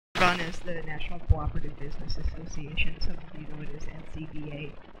is the National Cooperative Business Association. Some of you know it as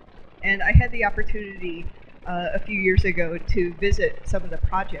NCBA. And I had the opportunity a few years ago to visit some of the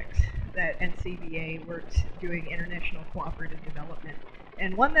projects that NCBA works doing international cooperative development.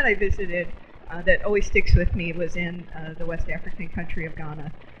 And one that I visited that always sticks with me was in the West African country of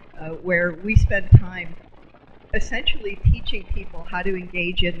Ghana, where we spent time essentially teaching people how to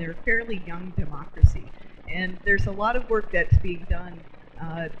engage in their fairly young democracy. And there's a lot of work that's being done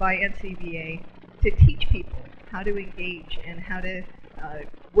by NCBA to teach people how to engage and how to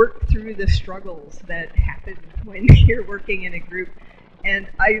work through the struggles that happen when you're working in a group. And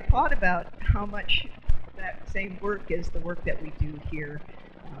I thought about how much that same work is the work that we do here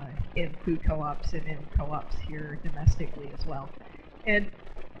in food co-ops and in co-ops here domestically as well. And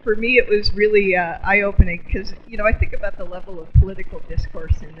for me, it was really eye-opening because, you know, I think about the level of political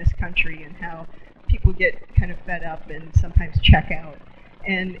discourse in this country and how people get kind of fed up and sometimes check out.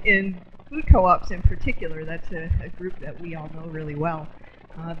 And in food co-ops in particular, that's a group that we all know really well.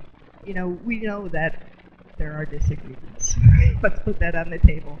 You know, we know that there are disagreements. Let's put that on the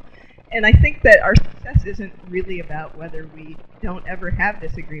table. And I think that our success isn't really about whether we don't ever have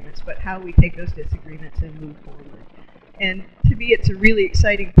disagreements, but how we take those disagreements and move forward. And to me, it's a really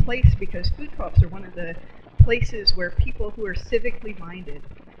exciting place because food co-ops are one of the places where people who are civically minded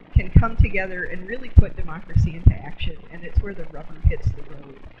can come together and really put democracy into action, and it's where the rubber hits the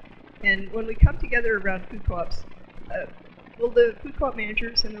road. And when we come together around food co-ops, will the food co-op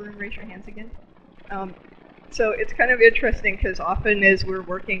managers in the room raise your hands again? So it's kind of interesting because often as we're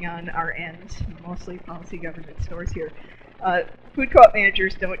working on our ends, mostly policy government stores here, food co-op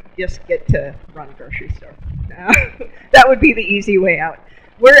managers don't just get to run a grocery store. That would be the easy way out.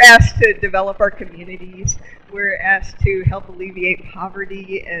 We're asked to develop our communities. We're asked to help alleviate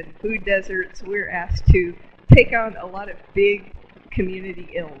poverty and food deserts. We're asked to take on a lot of big community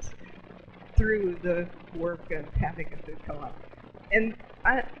ills through the work of having a food co-op. And,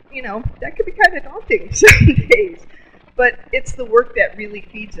 you know, that could be kind of daunting some days. But it's the work that really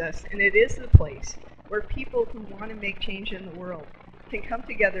feeds us, and it is the place where people who want to make change in the world can come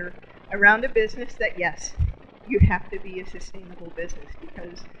together around a business that, yes, you have to be a sustainable business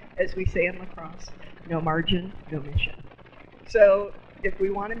because, as we say in lacrosse, no margin, no mission. So if we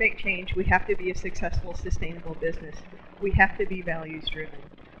want to make change, we have to be a successful, sustainable business. We have to be values-driven,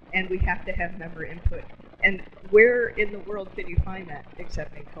 and we have to have member input. And where in the world can you find that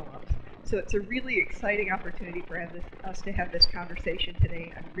except in co-ops? So it's a really exciting opportunity for us to have this conversation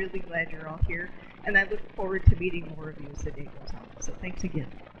today. I'm really glad you're all here, and I look forward to meeting more of you as the day goes on. So thanks again.